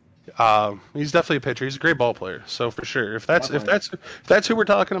AA. He's definitely a pitcher. He's a great ball player. So for sure, if that's who we're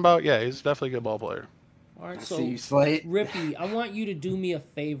talking about, yeah, he's definitely a good ball player. All right, so you, Slate. Rippy, I want you to do me a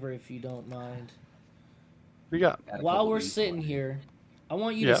favor if you don't mind. What you got? While we're sitting here, I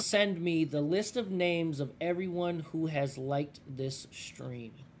want you to send me the list of names of everyone who has liked this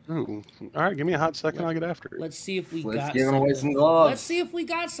stream. Ooh. All right, give me a hot second. I'll get after it. Let's see if we got giving away some gloves. Let's see if we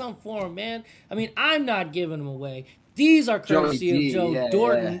got some for him, man. I'm not giving them away. These are courtesy of Joe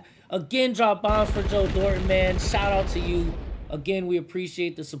Dorton. Yeah. Again, drop bombs for Joe Dorton, man. Shout out to you. Again, we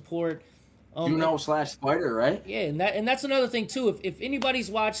appreciate the support. /Spider, right? Yeah, and that's another thing too. If anybody's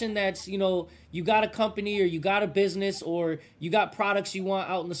watching that's, you got a company or you got a business or you got products you want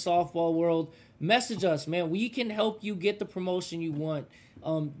out in the softball world, message us, man. We can help you get the promotion you want.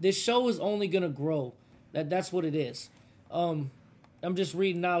 This show is only gonna grow. That's what it is. I'm just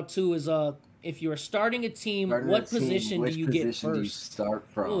reading now too is if you're starting a team, what position do you get first? Do you start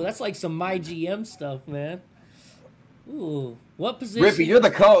from? Ooh, that's like some My GM stuff, man. Ooh, what position? Rippy, you're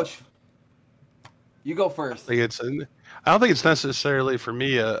the coach. You go first. I don't think it's necessarily for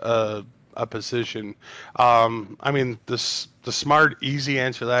me a position. I mean, the smart, easy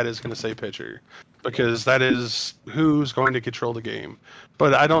answer to that is going to say pitcher, because that is who's going to control the game.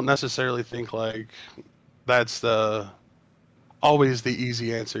 But I don't necessarily think like that's always the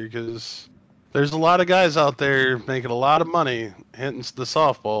easy answer, because there's a lot of guys out there making a lot of money hitting the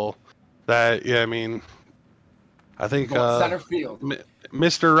softball. That I mean, I think center field.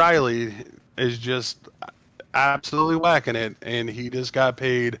 Mr. Riley is just absolutely whacking it, and he just got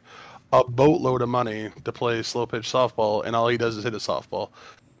paid a boatload of money to play slow pitch softball, and all he does is hit a softball.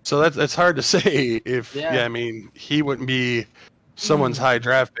 So that's hard to say if I mean, he wouldn't be someone's high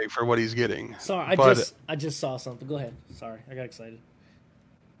draft pick for what he's getting. Sorry, I just saw something. Go ahead. Sorry, I got excited.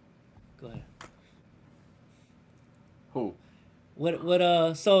 Go ahead. Who?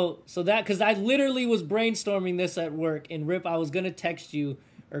 What so that, because I literally was brainstorming this at work, and Rip, I was gonna text you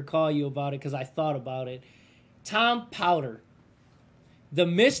or call you about it because I thought about it. Tom Powder, the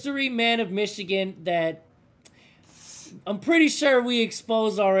mystery man of Michigan that I'm pretty sure we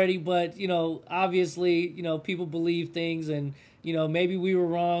exposed already, but obviously, people believe things, and maybe we were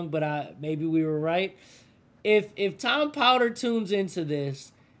wrong, but maybe we were right. If Tom Powder tunes into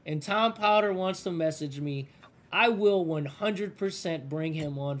this and Tom Powder wants to message me, I will 100% bring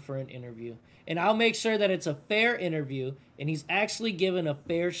him on for an interview. And I'll make sure that it's a fair interview and he's actually given a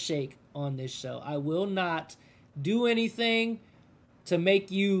fair shake on this show. I will not do anything to make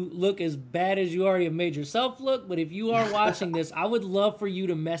you look as bad as you already have made yourself look. But if you are watching this, I would love for you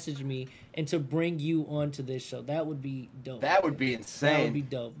to message me and to bring you onto this show. That would be dope. That would be insane. That would be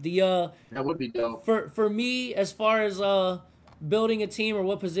dope. That would be dope. For me, as far as building a team or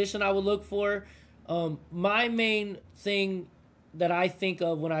what position I would look for, my main thing that I think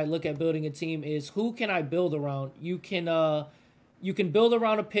of when I look at building a team is who can I build around. You can build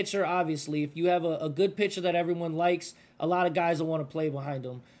around a pitcher, obviously. If you have a good pitcher that everyone likes, a lot of guys will want to play behind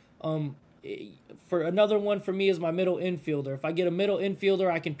him. For another one for me is my middle infielder. If I get a middle infielder,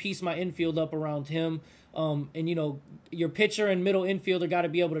 I can piece my infield up around him. And your pitcher and middle infielder got to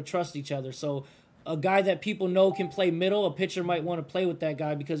be able to trust each other. So a guy that people know can play middle, a pitcher might want to play with that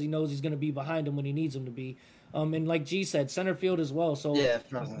guy because he knows he's going to be behind him when he needs him to be. And like G said, center field as well. So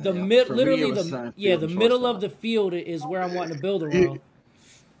the middle of the field is where I'm wanting to build around.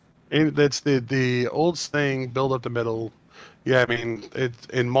 And that's the old saying, build up the middle. Yeah, I mean, it's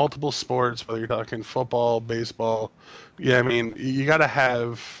in multiple sports, whether you're talking football, baseball. Yeah, I mean, you got to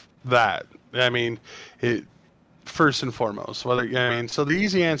have that. I mean, first and foremost. So the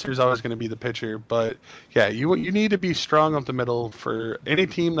easy answer is always going to be the pitcher, but yeah, you need to be strong up the middle for any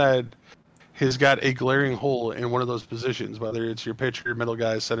team that has got a glaring hole in one of those positions, whether it's your pitcher, middle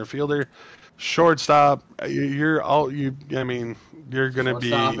guy, center fielder, shortstop. You're going to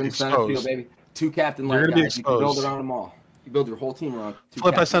be exposed. Center field, baby. Two captain-like guys. You can build around them all. You build your whole team around two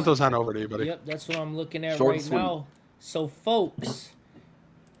Flip, I sent those on over to you, buddy. Yep, that's what I'm looking at right now. So, folks,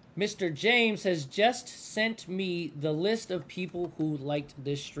 Mr. James has just sent me the list of people who liked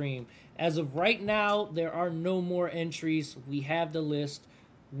this stream. As of right now, there are no more entries. We have the list.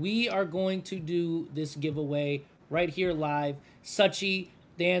 We are going to do this giveaway right here live. Suchi,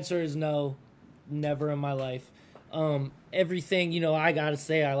 the answer is no. Never in my life. Everything, I gotta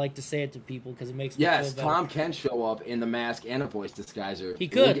say, I like to say it to people because it makes me feel better. Yes, Tom can show up in the mask and a voice disguiser. He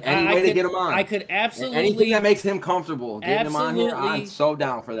could. Any way to get him on. I could absolutely. Anything that makes him comfortable. Getting him on here, I'm so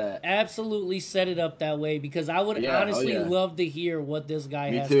down for that. Absolutely set it up that way because I would honestly love to hear what this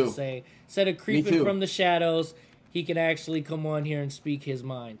guy has to say. Instead of creeping from the shadows, he can actually come on here and speak his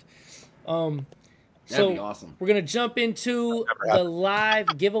mind. That'd be awesome. We're going to jump into the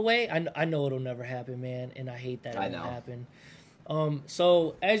live giveaway. I know it'll never happen, man, and I hate that it won't happen.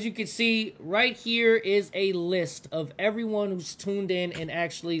 So, as you can see, right here is a list of everyone who's tuned in and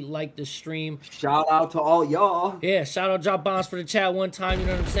actually liked the stream. Shout out to all y'all. Yeah, shout out, drop bombs for the chat one time, you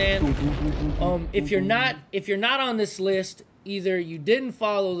know what I'm saying? If you're not on this list, either you didn't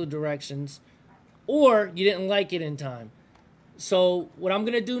follow the directions or you didn't like it in time. So what I'm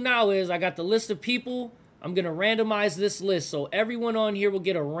going to do now is I got the list of people. I'm going to randomize this list. So everyone on here will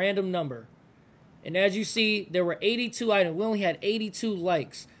get a random number. And as you see, there were 82 items. We only had 82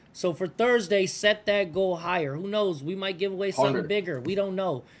 likes. So for Thursday, set that goal higher. Who knows? We might give away something bigger. We don't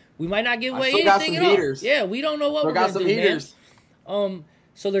know. We might not give away anything at all. Yeah, we don't know what we're going to do, man.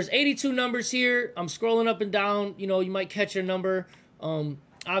 So there's 82 numbers here. I'm scrolling up and down. You might catch your number.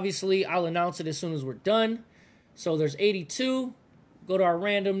 Obviously, I'll announce it as soon as we're done. So there's 82. go to our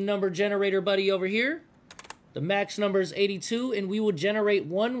random number generator buddy over here. The max number is 82, and we will generate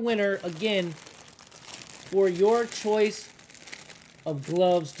one winner again for your choice of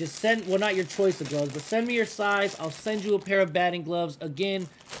gloves. Just send, well, not your choice of gloves, but send me your size. I'll send you a pair of batting gloves. Again,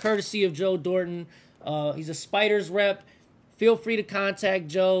 courtesy of Joe Dorton. He's a Spiders rep. Feel free to contact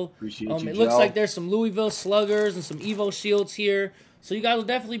Joe. Appreciate you, It Joe. looks like there's some Louisville Sluggers and some Evo Shields here. So you guys will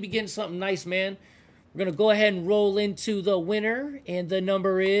definitely be getting something nice, man. We're going to go ahead and roll into the winner, and the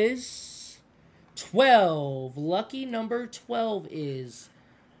number is 12. Lucky number 12 is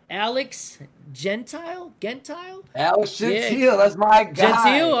Alex Gentile? Alex Gentile, that's my guy.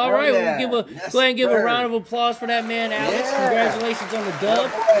 Gentile, all right. Yeah. We'll go ahead and give a round of applause for that man, Alex. Yeah. Congratulations on the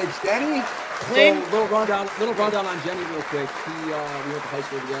dub. Boy, Jenny. Claim. So, little rundown on Jenny real quick. We went to high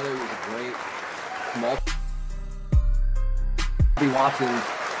school together. He was a great small Watson's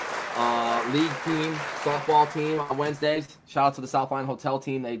league team, softball team on Wednesdays. Shout out to the Southline Hotel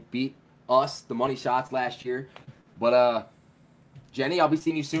team. They beat us, the Money Shots, last year. But Jenny, I'll be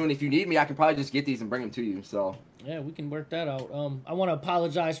seeing you soon. If you need me, I can probably just get these and bring them to you. So Yeah, we can work that out. I want to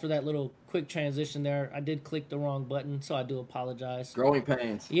apologize for that little quick transition there. I did click the wrong button, so I do apologize. growing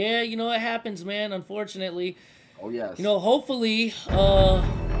pains. Yeah, you know, it happens, man, unfortunately. Oh yes. You know, hopefully, oh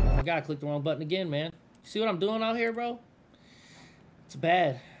my God, I clicked the wrong button again, man. See what I'm doing out here, bro? It's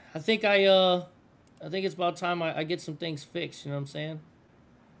bad. I think it's about time I get some things fixed, you know what I'm saying?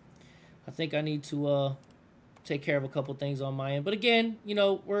 I think I need to take care of a couple things on my end. But again, you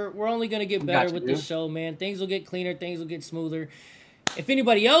know, we're only going to get better with this show, man. Things will get cleaner, things will get smoother. If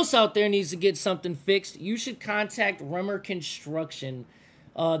anybody else out there needs to get something fixed, you should contact Remmer Construction.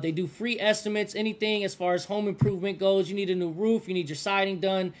 They do free estimates, anything as far as home improvement goes. You need a new roof, you need your siding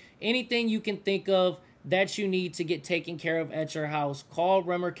done, anything you can think of that you need to get taken care of at your house. Call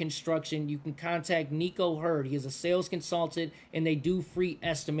Remmer Construction. You can contact Nico Hurd. He is a sales consultant, and they do free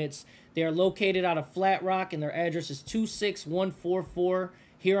estimates. They are located out of Flat Rock, and their address is 26144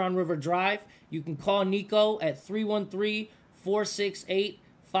 Huron River Drive. You can call Nico at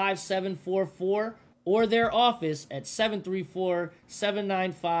 313-468-5744 or their office at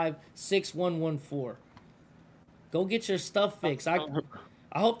 734-795-6114. Go get your stuff fixed.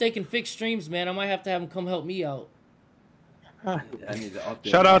 I hope they can fix streams, man. I might have to have them come help me out.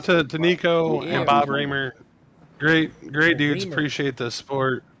 Shout out to Nico and Bob Reamer. Great dudes. Reamer. Appreciate the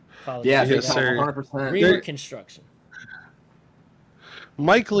support. Yeah, Yes, sir. 100%. Reamer Construction.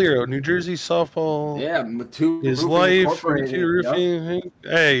 Mike Lero, New Jersey softball. Yeah, two His Roofing life, Incorporated. two roofing. Yep.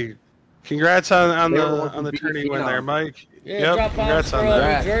 Hey, congrats on They were the looking to tourney beat win there, Phenom. Mike. Yeah, drop bombs for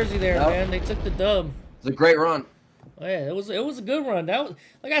that. New Jersey there, Yep. man. They took the dub. It's a great run. Oh, yeah, it was a good run. That was,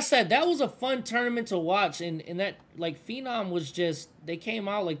 like I said, that was a fun tournament to watch, and that, like, Phenom was just, they came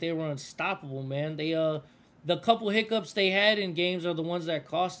out like they were unstoppable, man. They the couple hiccups they had in games are the ones that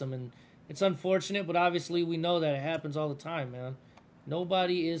cost them, and it's unfortunate, but obviously we know that it happens all the time, man.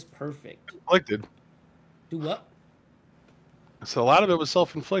 Nobody is perfect. Inflicted. Do what? So a lot of it was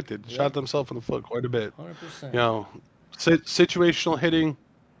self-inflicted. Yeah. Shot themselves in the foot quite a bit. 100%. You know, situational hitting.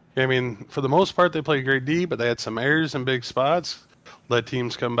 I mean, for the most part, they played great D, but they had some errors in big spots. Let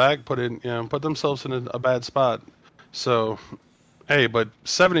teams come back, put themselves in a bad spot. So, hey, but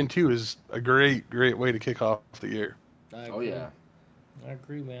 7-2 is a great way to kick off the year. Oh yeah. I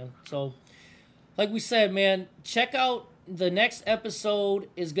agree, man. So, like we said, man, check out the next episode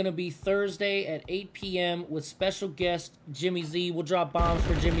is going to be Thursday at 8 p.m. with special guest Jimmy Z. We'll drop bombs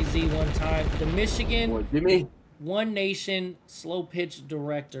for Jimmy Z one time. The Michigan Boy, Jimmy. One Nation slow pitch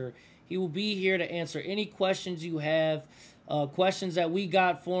director. He will be here to answer any questions you have, questions that we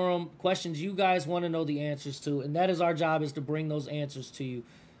got for him, questions you guys want to know the answers to, and that is our job, is to bring those answers to you.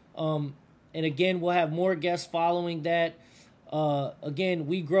 And again, we'll have more guests following that. Again,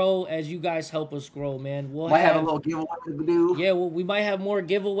 we grow as you guys help us grow, man. We'll Might have a little giveaway to do. Yeah, well, we might have more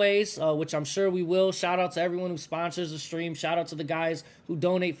giveaways, which I'm sure we will. Shout out to everyone who sponsors the stream. Shout out to the guys who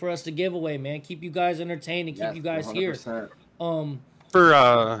donate for us to give away, man. Keep you guys entertained and keep you guys 100%. here.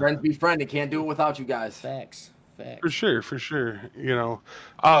 For Friends be friendly. Can't do it without you guys. Facts. For sure. You know,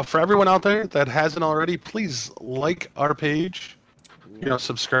 for everyone out there that hasn't already, please like our page. You know,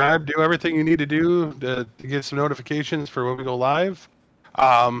 subscribe, do everything you need to do to get some notifications for when we go live.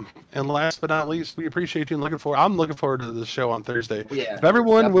 And last but not least, we appreciate you. I'm looking forward to the show on Thursday. Yeah, if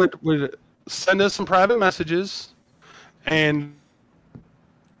everyone definitely. would send us some private messages, and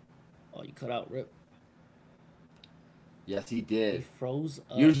Oh, you cut out, Rip. Yes, he He did. froze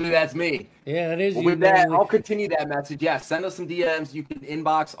up. Usually that's me. Yeah, that is Well, you. with that, man. I'll continue that message. Yeah, send us some DMs. You can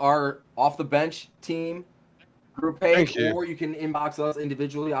inbox our Off the Bench team group page, Thank you. or you can inbox us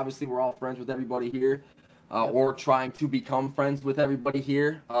individually. Obviously, we're all friends with everybody here. or trying to become friends with everybody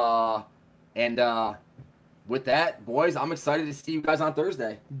here. And with that, boys, I'm excited to see you guys on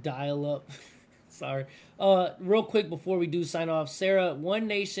Thursday. Dial up. Sorry. Real quick before we do sign off, Sarah, One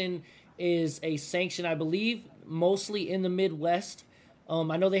Nation is a sanction, I believe, mostly in the Midwest.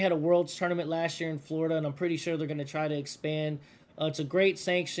 I know they had a Worlds tournament last year in Florida, and I'm pretty sure they're going to try to expand. It's a great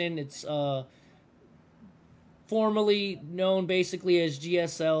sanction. It's formerly known basically as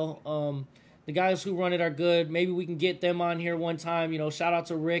GSL. The guys who run it are good. Maybe we can get them on here one time. You know, shout out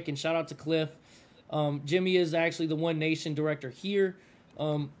to Rick and shout out to Cliff. Jimmy is actually the One Nation director here.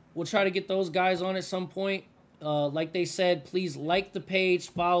 We'll try to get those guys on at some point. Like they said, please like the page,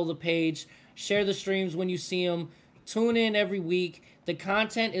 follow the page, share the streams when you see them. Tune in every week. The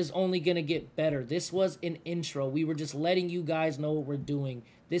content is only going to get better. This was an intro. We were just letting you guys know what we're doing.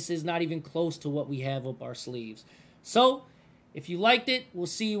 This is not even close to what we have up our sleeves. So, if you liked it, we'll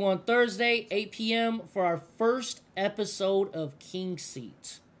see you on Thursday, 8 p.m. for our first episode of King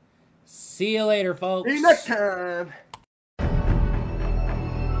Seat. See you later, folks. See you next time.